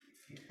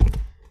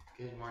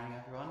Good morning,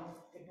 everyone.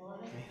 Good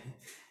morning.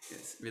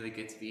 It's really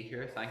good to be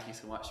here. Thank you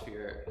so much for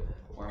your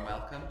warm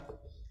welcome.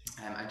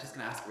 I'm just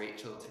going to ask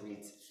Rachel to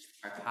read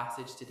our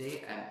passage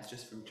today. It's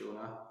just from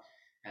Jonah,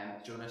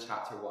 Jonah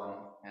chapter 1,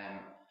 and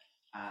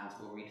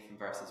we'll read from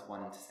verses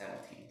 1 to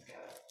 17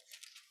 together.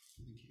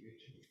 Thank you,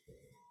 Rachel.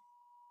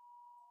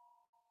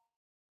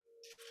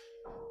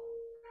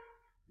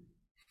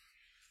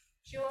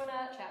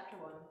 Jonah chapter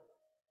 1.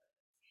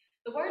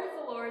 The word of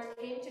the Lord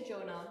came to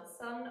Jonah,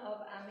 son of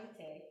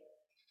Amittai.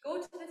 Go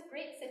to this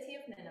great city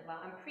of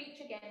Nineveh and preach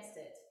against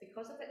it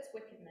because its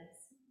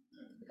wickedness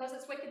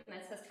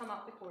has come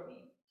up before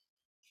me.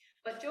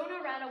 But Jonah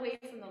ran away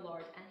from the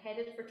Lord and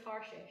headed for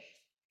Tarshish.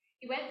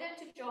 He went down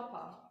to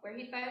Joppa, where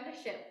he found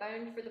a ship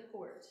bound for the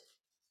port.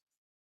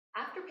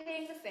 After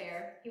paying the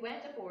fare, he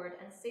went aboard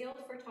and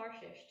sailed for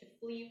Tarshish to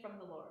flee from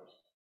the Lord.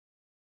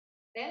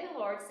 Then the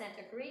Lord sent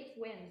a great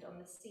wind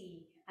on the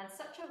sea, and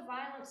such a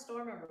violent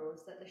storm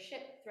arose that the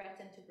ship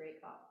threatened to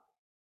break up.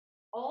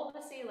 All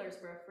the sailors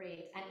were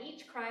afraid, and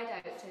each cried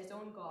out to his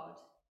own God,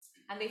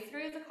 and they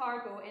threw the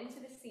cargo into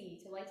the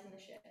sea to lighten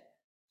the ship.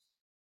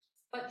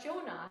 But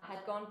Jonah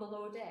had gone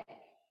below deck,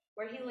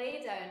 where he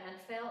lay down and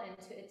fell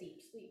into a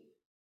deep sleep.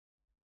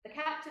 The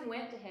captain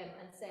went to him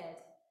and said,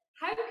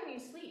 "How can you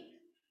sleep?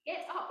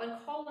 Get up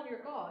and call on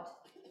your God.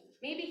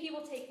 Maybe he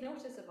will take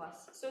notice of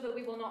us, so that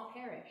we will not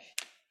perish."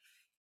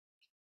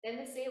 Then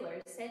the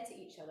sailors said to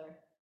each other,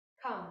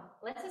 "Come,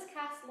 let us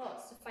cast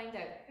lots to find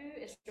out who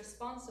is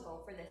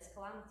responsible for this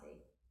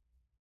calamity."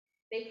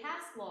 They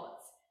cast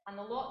lots, and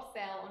the lot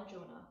fell on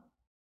Jonah.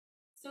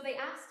 So they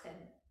asked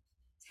him,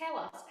 "Tell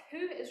us, who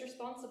is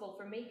responsible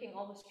for making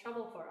all this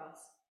trouble for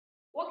us?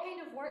 What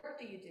kind of work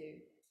do you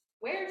do?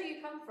 Where do you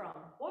come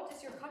from? What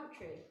is your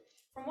country?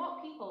 From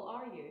what people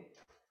are you?"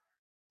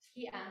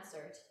 He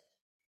answered,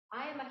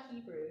 "I am a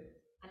Hebrew,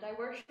 and I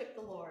worship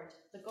the Lord,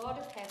 the God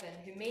of heaven,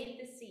 who made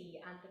the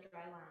sea and the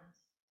dry land."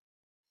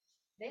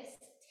 This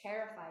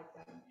terrified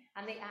them,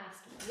 and they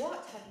asked,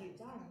 "What have you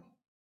done?"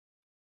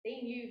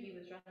 They knew he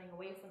was running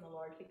away from the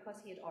Lord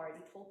because he had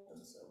already told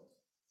them so.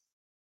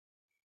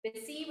 The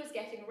sea was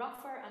getting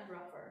rougher and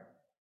rougher,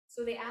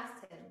 so they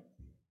asked him,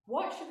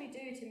 "What should we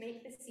do to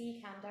make the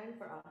sea calm down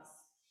for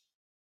us?"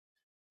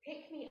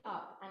 "Pick me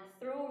up and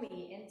throw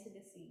me into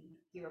the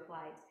sea," he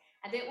replied,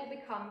 "and it will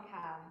become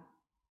calm.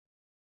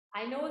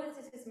 I know that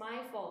it is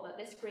my fault that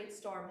this great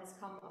storm has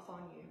come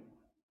upon you."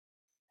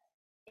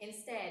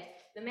 Instead,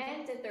 the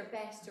men did their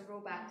best to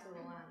row back to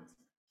the land,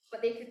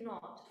 but they could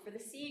not, for the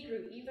sea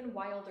grew even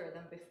wilder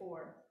than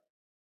before.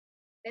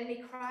 Then they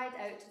cried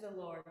out to the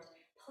Lord,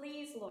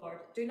 "Please,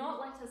 Lord, do not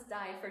let us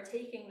die for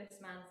taking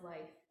this man's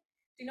life.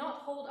 Do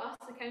not hold us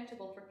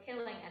accountable for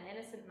killing an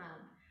innocent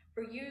man,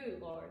 for you,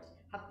 Lord,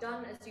 have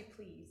done as you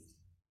pleased."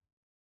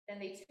 Then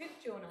they took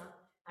Jonah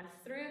and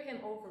threw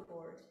him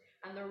overboard,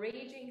 and the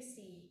raging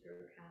sea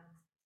grew calm.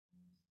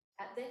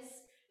 At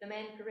this, the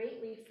men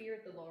greatly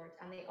feared the Lord,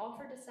 and they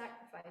offered a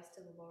sacrifice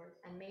to the Lord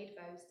and made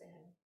vows to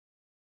him.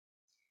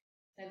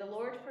 Now the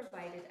Lord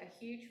provided a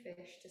huge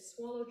fish to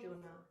swallow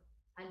Jonah,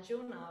 and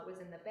Jonah was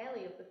in the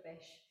belly of the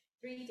fish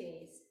 3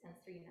 days and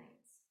 3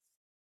 nights.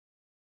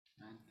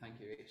 And thank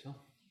you, Rachel.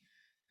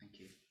 Thank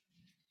you.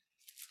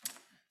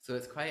 So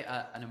it's quite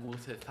an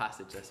emotive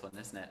passage, this one,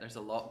 isn't it? There's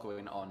a lot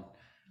going on.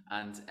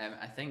 And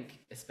I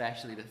think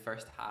especially the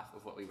first half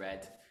of what we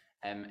read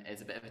is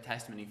a bit of a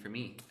testimony for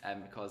me,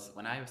 because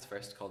when I was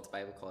first called to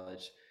Bible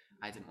college,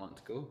 I didn't want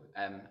to go.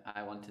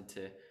 I wanted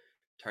to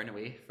turn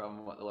away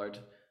from what the Lord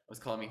was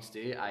calling me to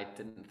do. I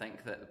didn't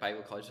think that the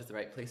Bible college was the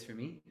right place for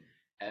me.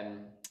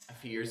 A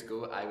few years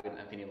ago, I wouldn't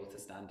have been able to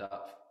stand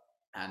up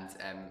and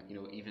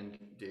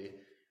even do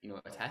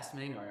a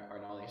testimony or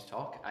knowledge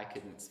talk. I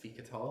couldn't speak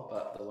at all,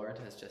 but the Lord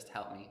has just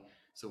helped me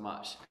so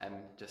much,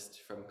 just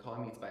from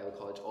calling me to Bible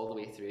college all the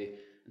way through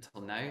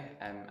until now,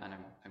 and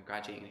I'm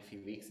graduating in a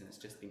few weeks, and it's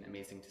just been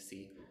amazing to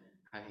see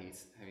how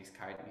he's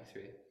carried me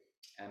through.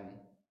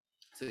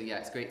 So yeah,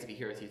 it's great to be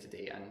here with you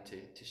today and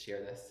to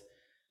share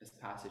this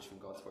passage from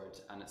God's word,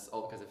 and it's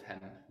all because of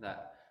him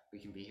that we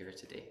can be here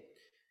today.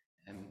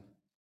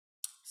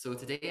 So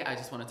today I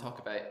just want to talk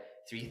about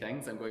 3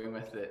 things. I'm going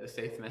with the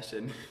faith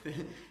mission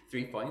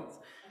 3 points,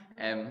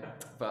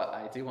 but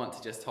I do want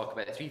to just talk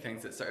about 3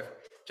 things that sort of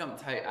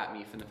jumped out at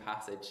me from the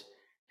passage,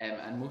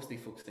 and mostly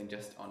focusing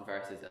just on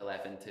verses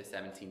 11 to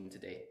 17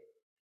 today.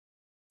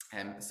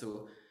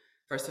 So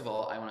first of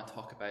all, I want to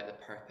talk about the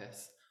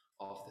purpose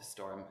of the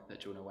storm that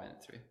Jonah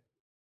went through.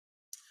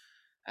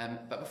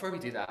 But before we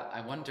do that,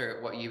 I wonder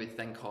what you would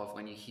think of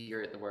when you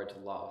hear the word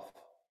love.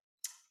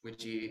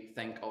 Would you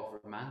think of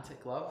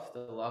romantic love,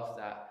 the love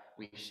that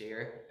we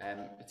share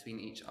between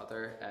each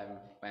other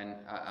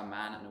when a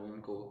man and a woman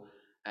go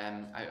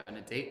out on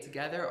a date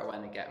together, or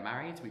when they get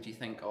married? Would you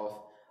think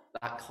of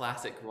that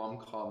classic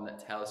rom-com that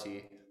tells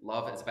you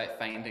love is about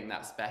finding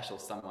that special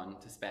someone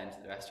to spend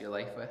the rest of your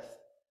life with?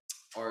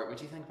 Or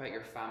would you think about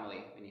your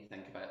family when you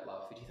think about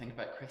love? Would you think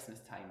about Christmas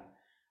time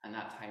and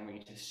that time where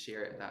you just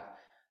share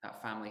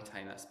that family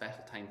time, that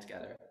special time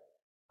together?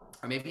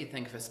 Or maybe you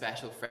think of a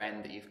special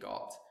friend that you've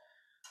got,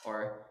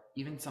 or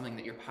even something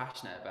that you're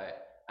passionate about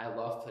I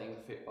love playing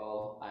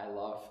football, I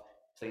love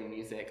playing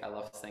music, I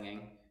love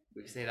singing.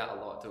 We say that a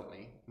lot, don't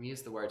we? We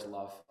use the word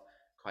love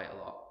quite a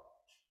lot.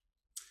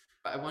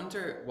 But I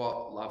wonder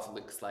what love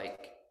looks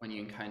like when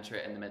you encounter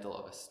it in the middle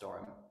of a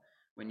storm.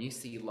 When you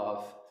see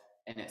love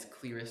in its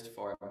clearest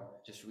form,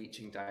 just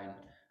reaching down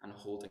and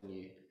holding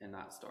you in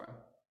that storm.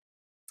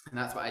 And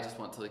that's what I just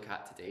want to look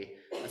at today,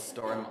 a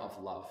storm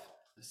of love,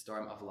 the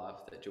storm of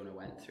love that Jonah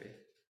went through.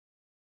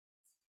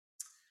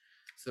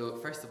 So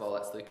first of all,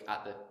 let's look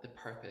at the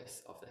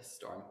purpose of this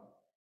storm.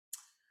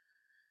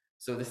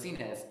 So the scene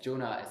is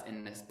Jonah is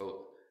in this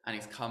boat and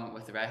he's come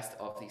with the rest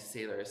of these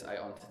sailors out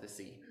onto the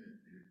sea.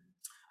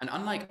 And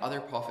unlike other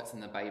prophets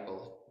in the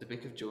Bible, the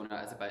book of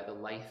Jonah is about the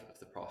life of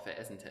the prophet,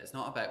 isn't it? It's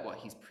not about what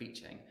he's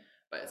preaching,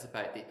 but it's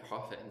about the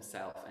prophet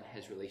himself and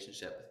his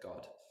relationship with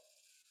God.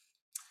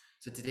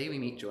 So today we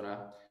meet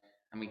Jonah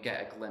and we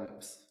get a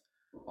glimpse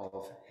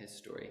of his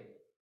story.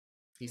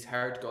 He's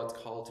heard God's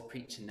call to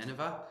preach in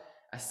Nineveh,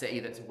 a city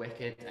that's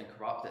wicked and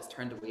corrupt, that's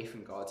turned away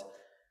from God.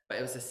 But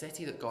it was a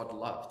city that God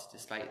loved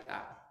despite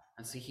that.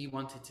 And so he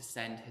wanted to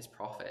send his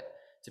prophet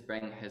to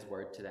bring his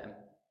word to them.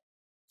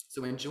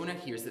 So when Jonah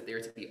hears that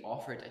they're to be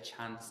offered a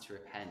chance to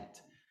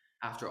repent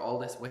after all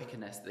this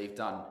wickedness that they've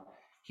done,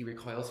 he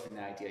recoils from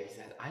the idea. He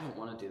says, I don't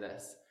want to do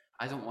this.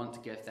 I don't want to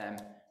give them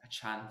a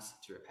chance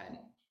to repent.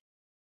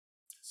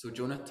 So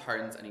Jonah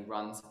turns and he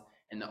runs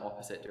in the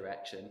opposite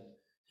direction.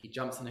 He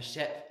jumps on a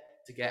ship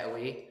to get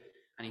away,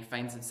 and he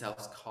finds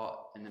himself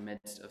caught in the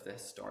midst of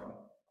this storm.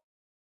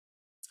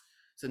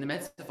 So in the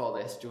midst of all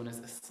this, Jonah's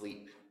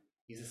asleep.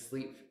 He's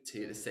asleep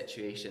to the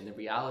situation, the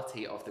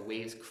reality of the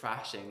waves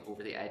crashing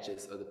over the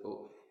edges of the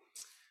boat.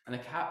 And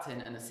the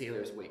captain and the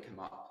sailors wake him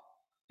up.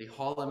 They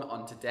haul him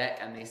onto deck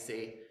and they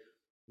say,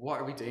 what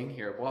are we doing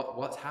here?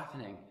 What's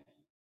happening?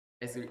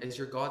 Is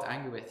your God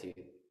angry with you?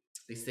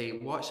 They say,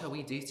 what shall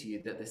we do to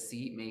you that the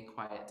sea may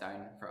quiet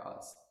down for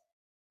us?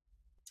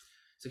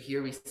 So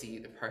here we see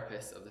the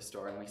purpose of the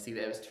storm. We see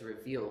that it was to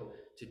reveal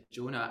to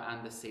Jonah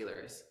and the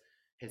sailors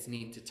his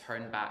need to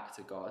turn back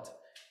to God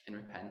in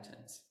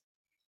repentance.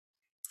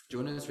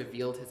 Jonah has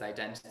revealed his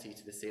identity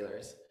to the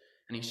sailors,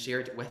 and he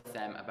shared with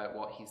them about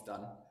what he's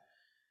done.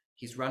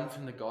 He's run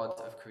from the God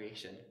of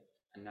creation,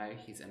 and now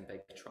he's in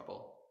big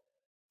trouble.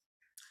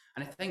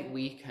 And I think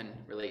we can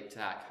relate to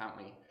that, can't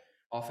we?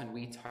 Often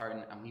we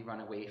turn and we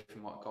run away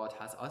from what God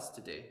has us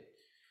to do.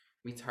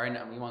 We turn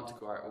and we want to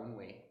go our own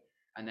way,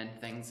 and then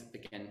things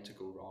begin to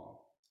go wrong.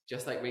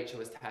 Just like Rachel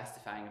was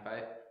testifying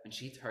about, when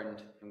she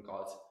turned from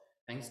God,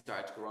 things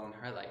started to go wrong in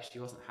her life. She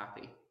wasn't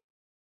happy.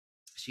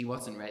 She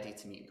wasn't ready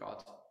to meet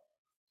God.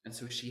 And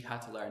so she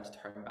had to learn to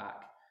turn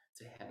back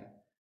to him.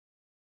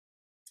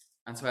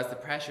 And so as the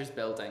pressure's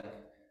building,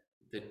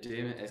 the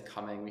doom is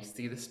coming. We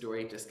see the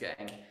story just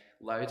getting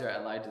louder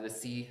and louder. The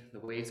sea,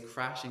 the waves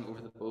crashing over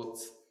the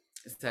boats.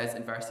 It says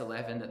in verse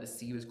 11 that the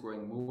sea was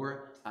growing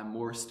more and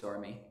more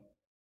stormy.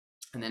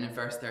 And then in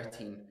verse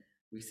 13,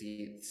 we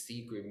see the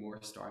sea grew more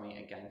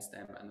stormy against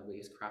them and the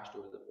waves crashed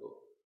over the boat.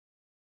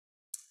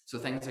 So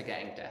things are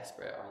getting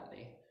desperate, aren't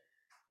they?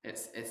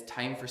 It's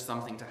time for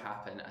something to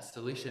happen. A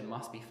solution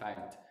must be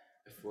found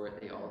before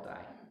they all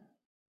die.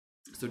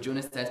 So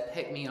Jonah says,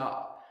 pick me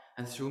up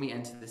and throw me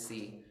into the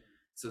sea,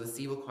 so the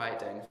sea will quiet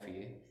down for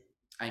you.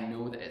 I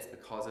know that it's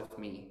because of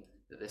me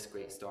that this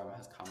great storm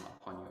has come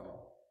upon you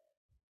all.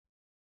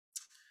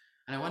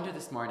 And I wonder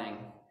this morning,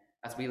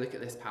 as we look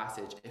at this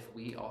passage, if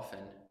we often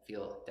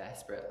feel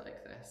desperate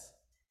like this.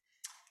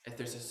 If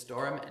there's a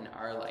storm in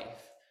our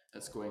life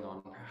that's going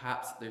on,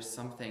 perhaps there's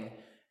something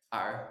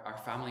our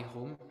family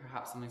home,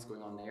 perhaps something's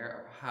going on there,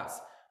 or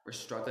perhaps we're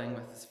struggling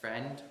with this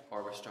friend,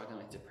 or we're struggling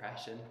with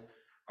depression,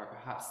 or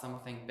perhaps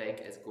something big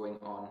is going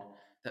on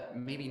that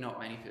maybe not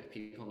many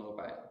people know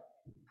about.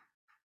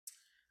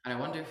 And I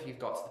wonder if you've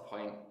got to the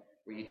point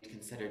where you'd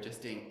consider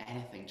just doing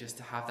anything just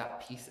to have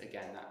that peace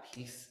again, that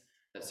peace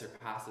that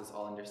surpasses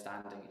all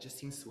understanding. It just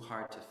seems so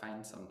hard to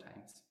find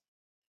sometimes.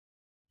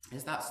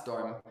 Is that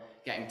storm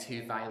getting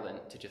too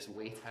violent to just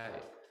wait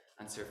out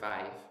and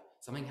survive?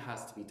 Something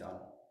has to be done.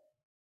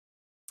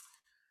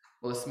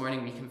 Well, this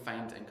morning we can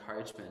find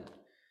encouragement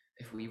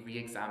if we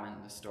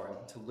re-examine the storm,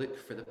 to look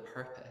for the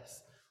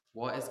purpose.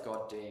 What is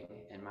God doing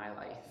in my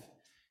life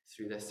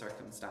through this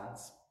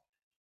circumstance?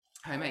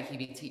 How might he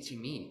be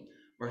teaching me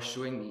or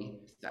showing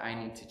me that I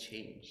need to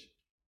change?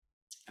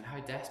 And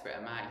how desperate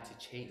am I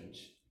to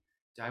change?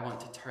 Do I want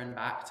to turn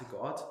back to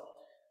God?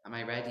 Am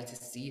I ready to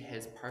see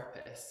his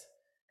purpose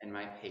in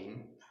my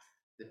pain,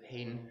 the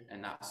pain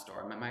in that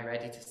storm? Am I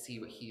ready to see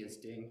what he is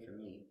doing for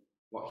me,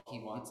 what he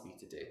wants me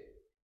to do?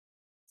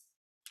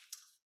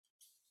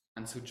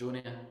 And so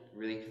Jonah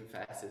really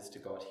confesses to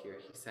God here.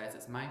 He says,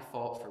 it's my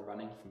fault for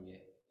running from you.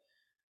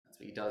 That's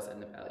what he does in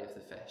the belly of the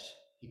fish.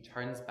 He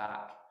turns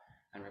back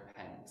and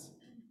repents.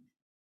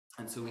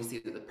 And so we see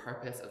that the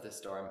purpose of the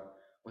storm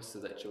was so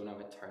that Jonah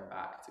would turn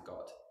back to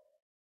God.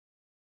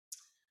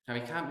 Now,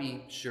 we can't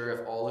be sure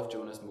of all of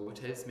Jonah's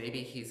motives.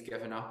 Maybe he's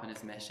given up on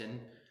his mission,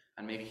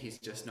 and maybe he's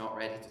just not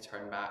ready to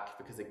turn back,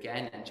 because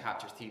again, in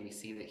chapter 3, we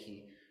see that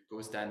he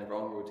goes down the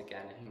wrong road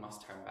again and he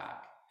must turn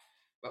back.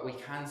 But we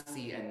can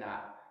see in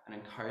that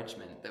and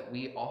encouragement that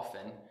we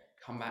often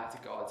come back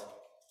to God,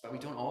 but we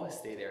don't always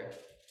stay there.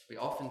 We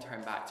often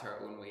turn back to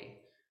our own way,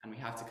 and we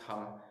have to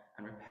come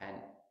and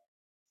repent.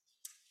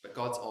 But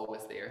God's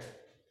always there.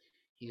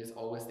 He is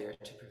always there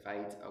to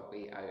provide a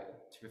way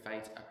out, to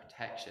provide a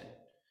protection,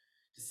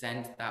 to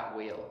send that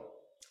whale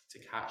to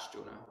catch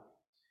Jonah.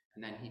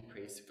 And then he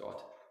prays to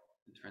God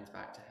and turns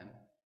back to him.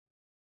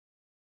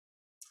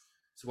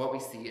 So what we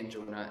see in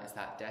Jonah is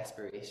that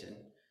desperation,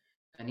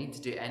 a need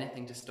to do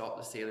anything to stop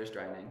the sailors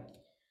drowning.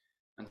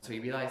 And so he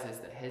realizes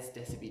that his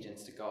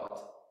disobedience to God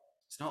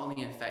has not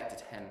only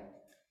affected him,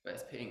 but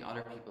it's putting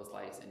other people's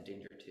lives in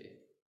danger too.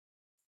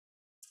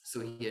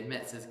 So he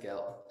admits his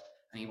guilt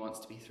and he wants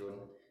to be thrown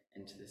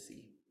into the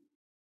sea.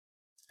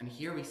 And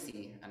here we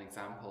see an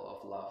example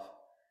of love.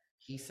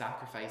 He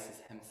sacrifices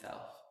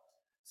himself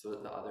so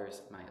that the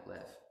others might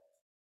live.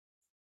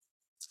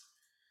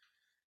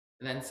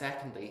 And then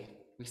secondly,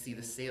 we see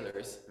the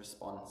sailors'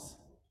 response.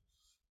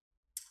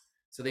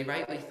 So they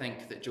rightly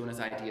think that Jonah's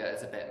idea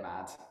is a bit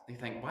mad. They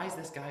think, why is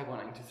this guy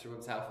wanting to throw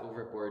himself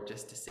overboard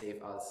just to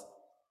save us?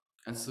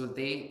 And so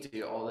they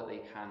do all that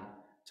they can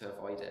to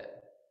avoid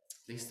it.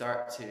 They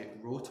start to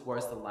row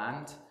towards the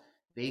land.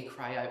 They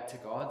cry out to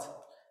God,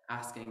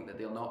 asking that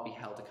they'll not be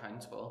held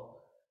accountable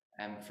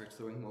for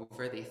throwing him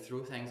over. They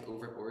throw things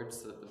overboard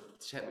so that the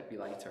ship would be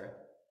lighter.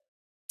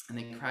 And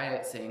they cry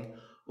out saying,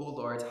 "O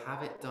Lord,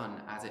 have it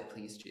done as it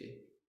pleased you."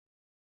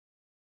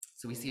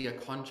 So we see a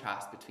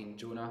contrast between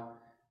Jonah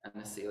and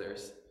the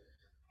sailors.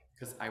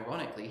 Because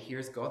ironically,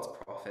 here's God's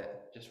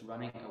prophet just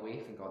running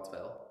away from God's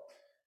will.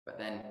 But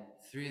then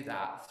through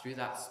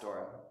that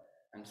storm,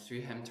 and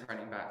through him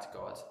turning back to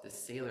God, the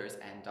sailors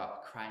end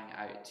up crying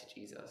out to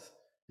Jesus.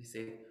 They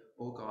say,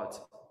 "Oh God,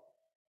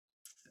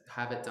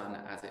 have it done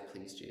as it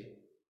pleased you."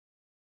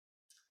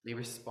 They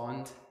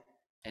respond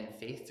in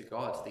faith to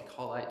God. They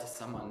call out to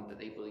someone that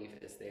they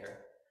believe is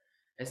there.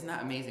 Isn't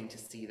that amazing to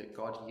see that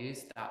God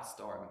used that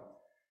storm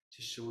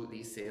to show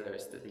these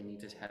sailors that they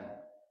needed him,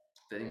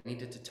 that they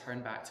needed to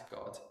turn back to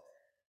God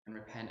and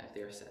repent of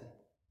their sin?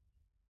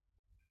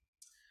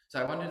 So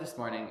I wonder this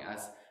morning,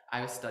 as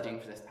I was studying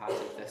for this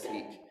passage this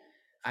week,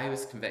 I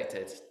was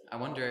convicted. I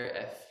wonder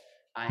if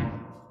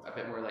I'm a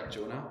bit more like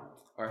Jonah,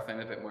 or if I'm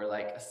a bit more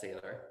like a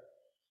sailor.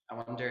 I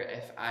wonder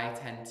if I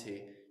tend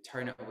to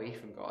turn away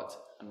from God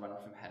and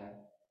run from him,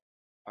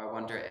 or I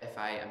wonder if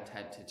I am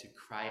tempted to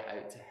cry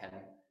out to him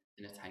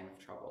in a time of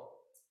trouble.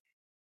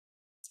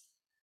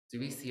 Do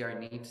we see our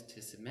need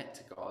to submit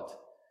to God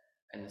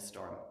in the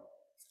storm?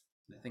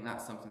 I think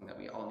that's something that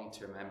we all need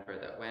to remember,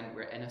 that when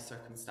we're in a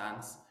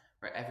circumstance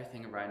where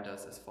everything around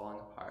us is falling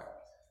apart,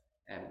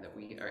 that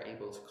we are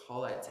able to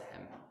call out to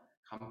him,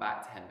 come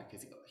back to him,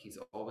 because he's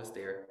always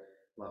there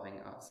loving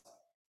us.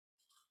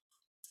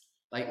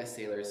 Like the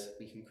sailors,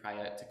 we can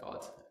cry out to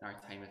God in our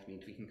time of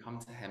need. We can come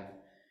to him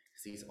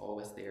because he's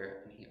always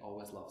there and he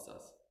always loves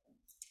us.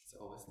 He's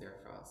always there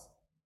for us.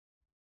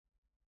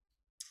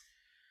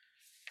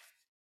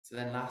 So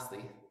then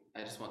lastly,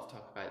 I just want to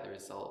talk about the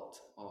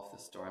result of the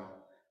storm.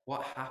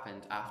 What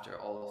happened after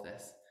all of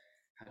this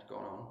had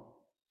gone on?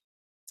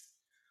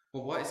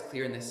 Well, what is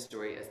clear in this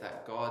story is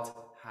that God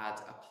had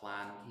a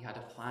plan. He had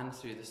a plan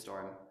through the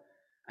storm,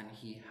 and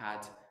he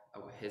had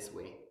his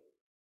way.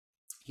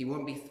 He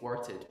won't be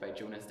thwarted by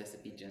Jonah's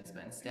disobedience,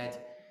 but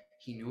instead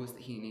he knows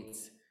that he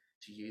needs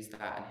to use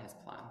that in his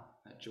plan.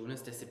 That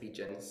Jonah's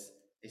disobedience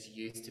is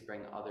used to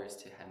bring others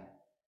to him.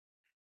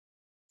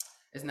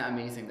 Isn't that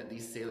amazing that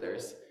these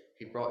sailors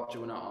who brought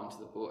Jonah onto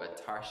the boat at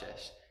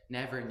Tarshish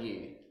never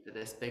knew that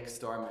this big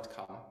storm would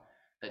come,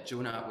 that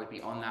Jonah would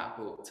be on that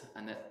boat,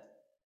 and that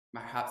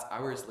perhaps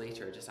hours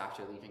later, just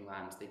after leaving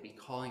land, they'd be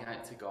calling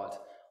out to God,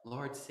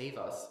 "Lord, save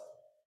us.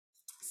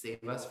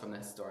 Save us from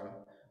this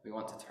storm. We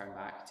want to turn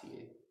back to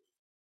you."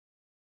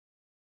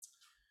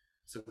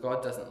 So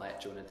God doesn't let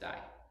Jonah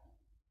die.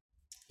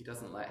 He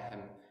doesn't let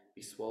him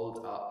be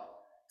swallowed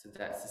up to the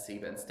depths of the sea,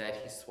 but instead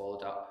he's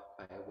swallowed up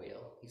by a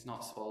whale. He's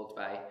not swallowed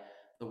by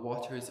the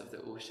waters of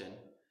the ocean,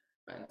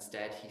 but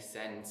instead he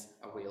sends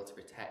a whale to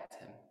protect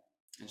him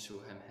and show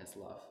him his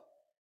love.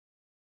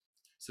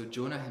 So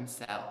Jonah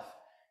himself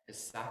is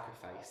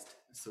sacrificed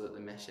so that the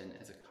mission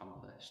is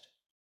accomplished.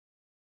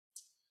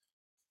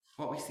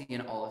 What we see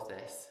in all of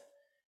this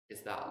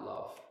is that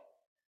love,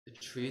 the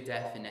true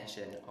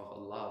definition of a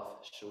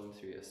love shown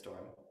through a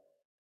storm.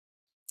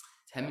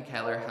 Tim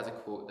Keller has a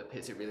quote that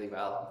puts it really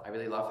well. I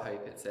really love how he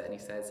puts it, and he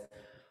says,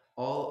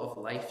 "All of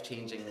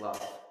life-changing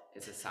love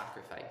is a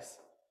sacrifice.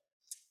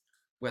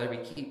 Whether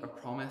we keep a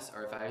promise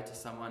or a vow to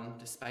someone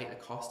despite the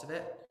cost of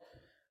it,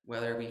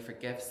 whether we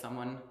forgive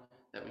someone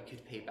that we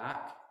could pay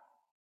back,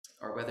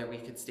 or whether we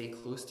could stay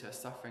close to a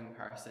suffering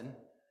person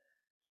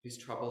whose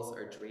troubles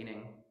are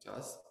draining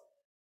us,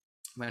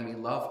 when we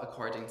love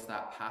according to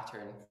that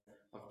pattern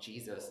of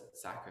Jesus'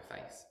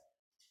 sacrifice,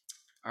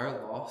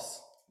 our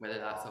loss, whether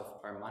that's of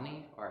our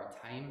money or our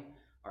time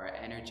or our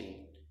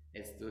energy,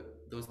 is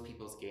those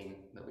people's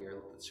gain that we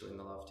are showing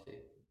the love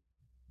to."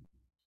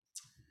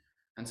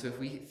 And so if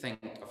we think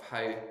of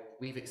how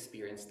we've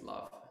experienced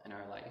love in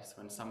our lives,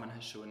 when someone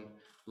has shown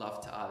love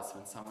to us,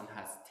 when someone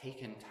has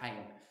taken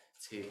time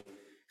to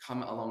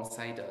come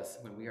alongside us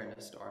when we are in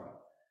a storm,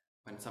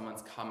 when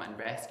someone's come and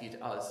rescued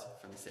us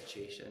from a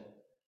situation,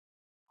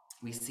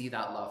 we see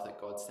that love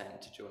that God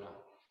sent to Jonah,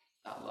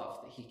 that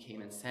love that he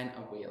came and sent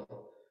a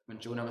whale when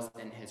Jonah was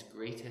in his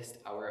greatest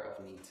hour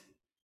of need,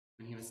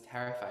 when he was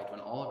terrified,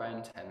 when all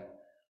around him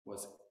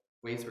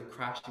waves were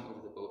crashing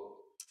over the boat.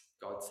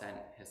 God sent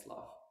his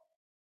love.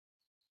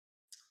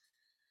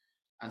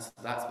 And so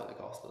that's what the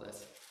gospel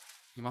is.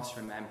 You must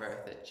remember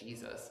that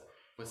Jesus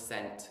was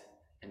sent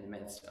in the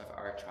midst of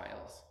our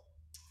trials.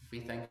 If we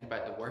think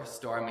about the worst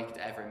storm we could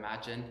ever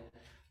imagine,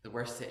 the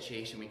worst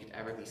situation we could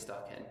ever be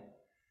stuck in,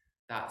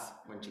 that's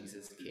when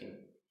Jesus came.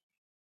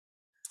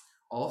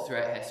 All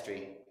throughout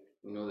history,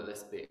 we know that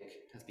this book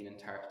has been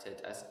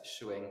interpreted as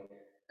showing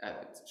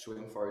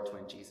forward to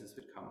when Jesus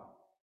would come.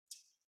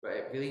 But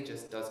it really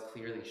just does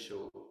clearly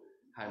show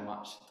how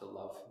much the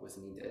love was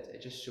needed.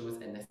 It just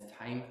shows in this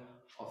time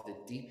of the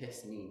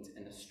deepest need,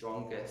 in the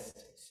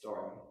strongest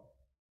storm,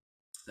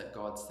 that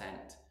God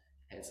sent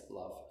his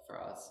love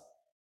for us.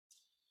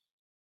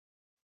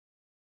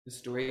 The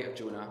story of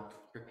Jonah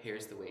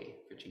prepares the way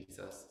for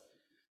Jesus,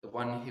 the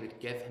one who would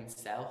give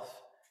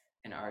himself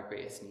in our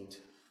greatest need.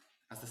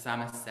 As the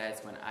psalmist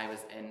says, when I was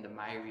in the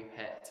miry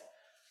pit,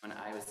 when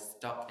I was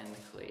stuck in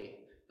the clay,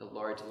 the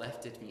Lord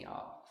lifted me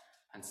up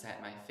and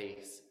set my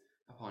face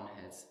upon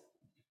his.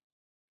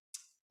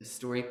 The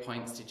story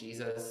points to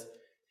Jesus,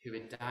 who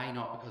would die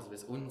not because of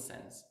his own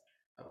sins,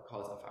 but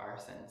because of our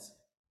sins.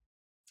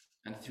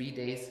 And 3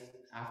 days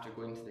after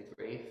going to the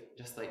grave,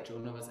 just like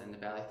Jonah was in the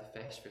belly of the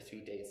fish for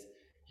 3 days,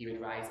 he would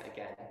rise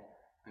again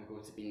and go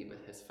to be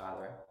with his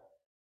Father.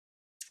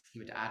 He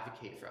would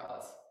advocate for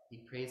us. He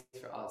prays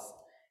for us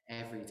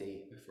every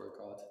day before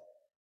God.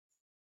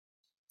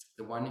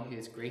 The one who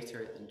is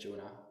greater than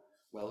Jonah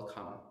will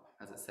come,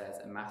 as it says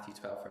in Matthew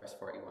 12, verse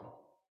 41.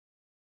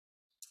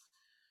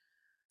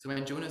 So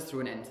when Jonah is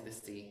thrown into the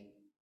sea,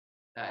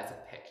 that is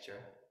a picture.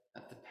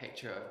 That's the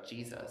picture of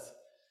Jesus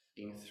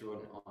being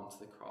thrown onto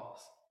the cross.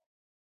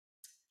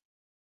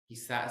 He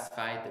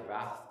satisfied the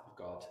wrath of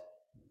God,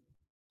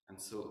 and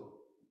so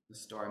the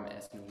storm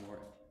is no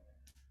more.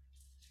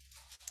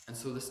 And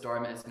so the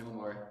storm is no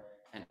more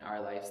in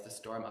our lives. The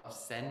storm of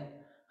sin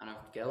and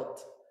of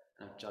guilt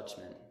and of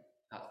judgment,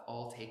 that's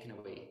all taken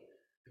away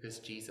because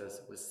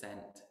Jesus was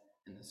sent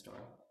in the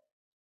storm.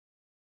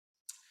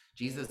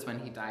 Jesus, when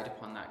he died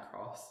upon that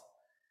cross,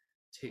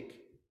 took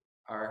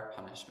our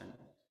punishment.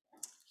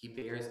 He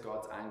bears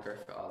God's anger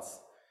for us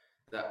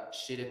that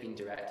should have been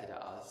directed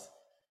at us,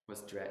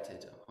 was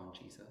directed upon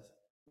Jesus.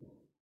 It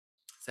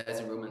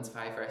says in Romans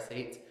 5 verse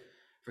 8,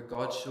 for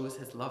God shows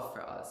his love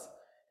for us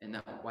in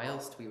that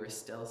whilst we were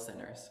still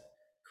sinners,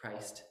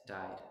 Christ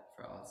died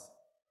for us.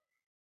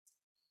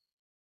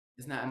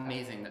 Isn't that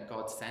amazing that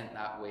God sent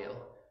that whale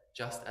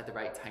just at the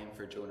right time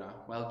for Jonah?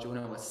 While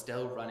Jonah was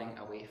still running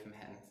away from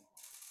him,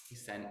 he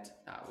sent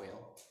that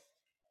whale.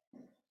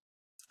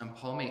 And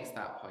Paul makes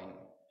that point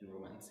in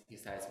Romans. He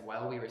says,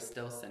 while we were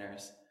still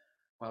sinners,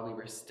 while we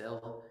were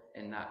still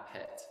in that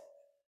pit,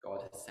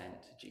 God has sent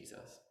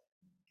Jesus.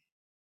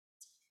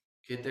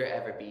 Could there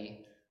ever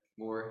be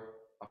more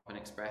of an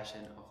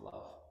expression of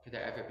love? Could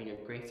there ever be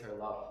a greater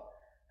love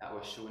that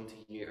was shown to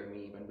you or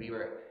me when we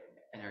were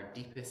in our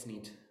deepest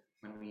need,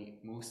 when we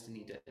most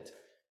needed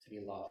to be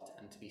loved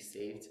and to be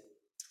saved,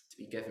 to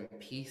be given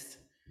peace,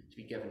 to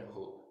be given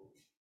hope,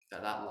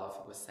 that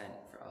love was sent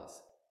for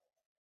us?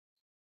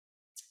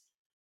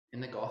 In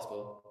the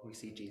gospel, we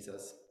see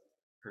Jesus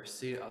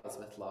pursue us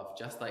with love,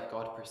 just like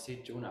God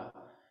pursued Jonah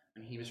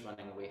when he was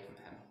running away from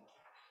him.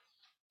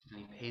 And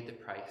he paid the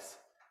price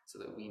so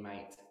that we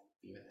might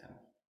be with him.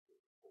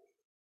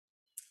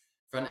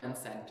 Front and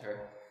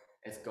center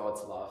is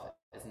God's love,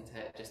 isn't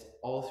it? Just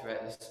all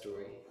throughout the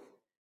story,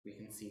 we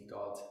can see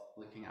God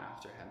looking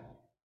after him,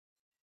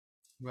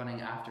 running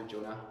after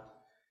Jonah,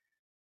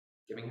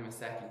 giving him a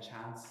second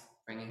chance,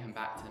 bringing him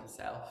back to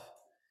himself.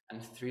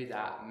 And through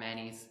that,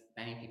 many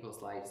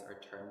people's lives are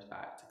turned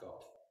back to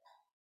God.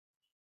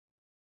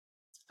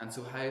 And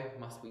so how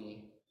must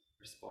we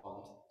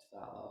respond to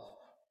that love?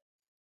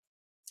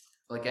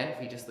 Well, again,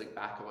 if we just look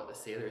back at what the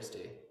sailors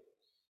do,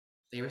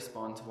 they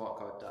respond to what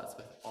God does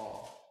with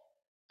awe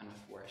and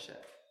with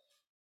worship.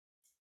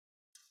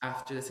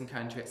 After this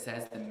encounter, it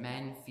says, the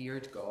men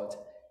feared God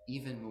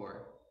even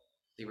more.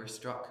 They were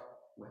struck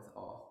with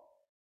awe.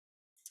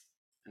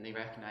 And they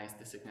recognized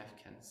the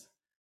significance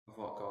of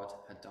what God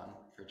had done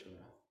for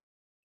Jonah.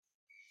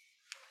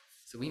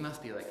 So we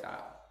must be like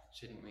that,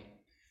 shouldn't we?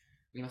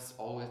 We must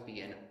always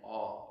be in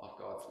awe of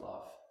God's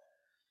love.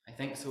 I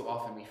think so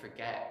often we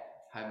forget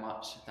how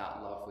much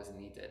that love was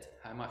needed,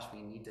 how much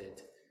we needed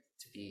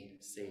to be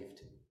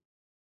saved,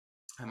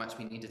 how much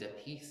we needed a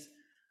peace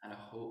and a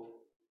hope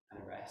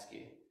and a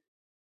rescue.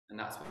 And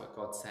that's what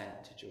God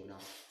sent to Jonah.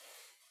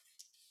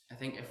 I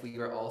think if we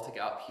were all to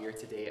get up here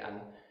today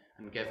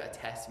and give a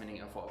testimony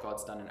of what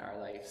God's done in our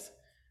lives,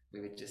 we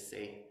would just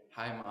say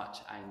how much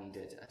I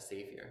needed a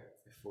saviour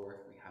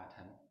before we had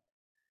him.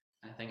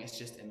 And I think it's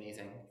just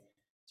amazing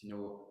to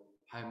know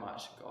how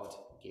much God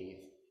gave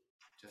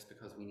just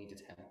because we needed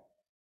him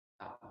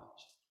that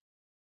much.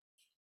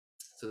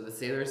 So the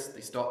sailors,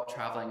 they stopped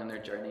traveling on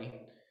their journey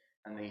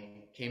and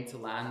they came to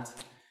land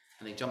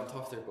and they jumped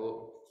off their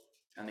boat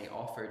and they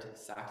offered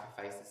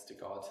sacrifices to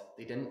God.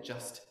 They didn't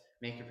just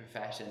make a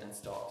profession and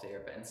stop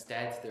there, but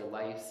instead their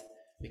lives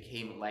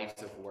became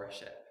lives of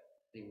worship.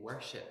 They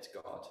worshipped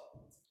God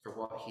for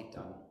what he'd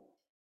done.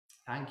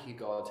 Thank you,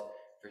 God,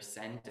 for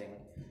sending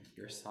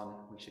your son.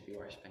 We should be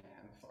worshipping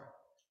him for.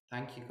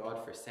 Thank you,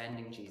 God, for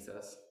sending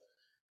Jesus.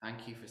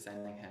 Thank you for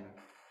sending him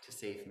to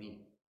save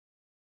me.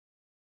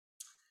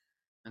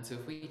 And so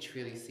if we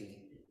truly see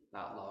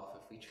that love,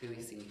 if we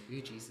truly see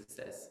who Jesus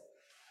is,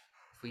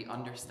 if we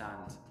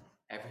understand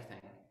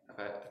everything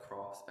about the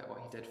cross, about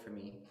what he did for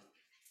me,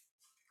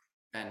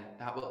 then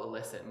that will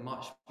elicit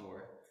much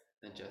more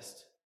than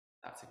just,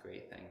 that's a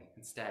great thing.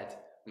 Instead,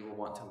 we will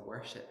want to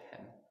worship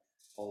him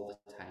all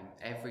the time.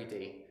 Every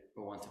day,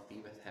 we'll want to be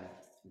with him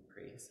in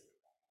praise.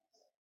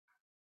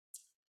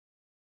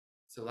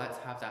 So let's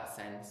have that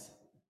sense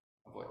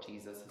of what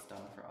Jesus has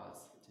done for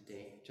us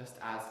today. Just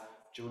as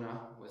Jonah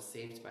was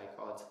saved by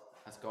God,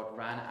 as God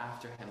ran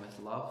after him with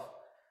love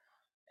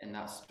in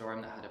that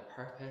storm that had a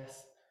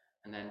purpose,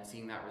 and then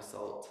seeing that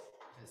result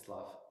of his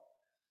love,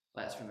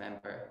 let's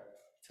remember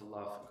to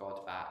love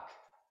God back,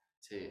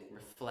 to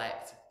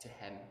reflect to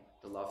him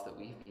the love that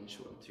we've been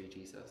shown through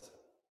Jesus.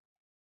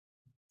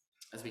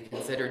 As we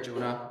consider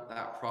Jonah,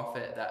 that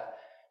prophet that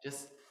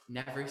just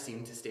never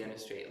seemed to stay on a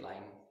straight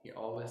line, he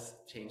always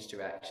changed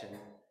direction,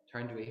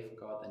 turned away from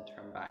God, then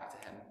turned back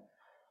to him.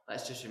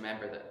 Let's just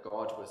remember that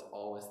God was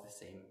always the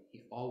same.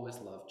 He always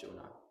loved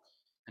Jonah,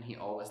 and he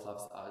always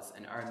loves us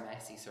in our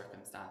messy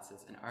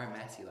circumstances, in our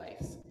messy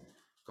lives.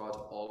 God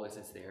always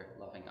is there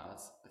loving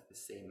us with the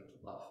same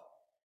love.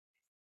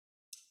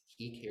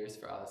 He cares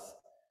for us.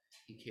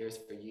 He cares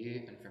for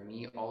you and for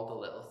me, all the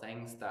little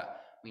things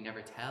that we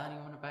never tell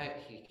anyone about.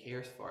 He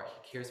cares for.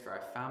 He cares for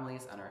our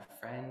families and our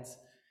friends.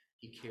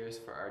 He cares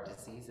for our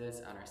diseases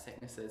and our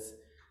sicknesses,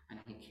 and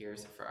he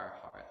cares for our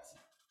hearts.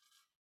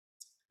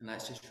 And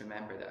let's just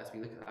remember that as we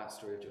look at that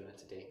story of Jonah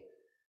today,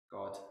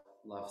 God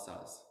loves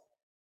us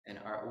in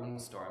our own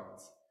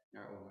storms, in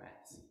our own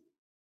mess,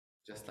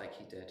 just like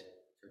he did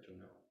for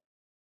Jonah.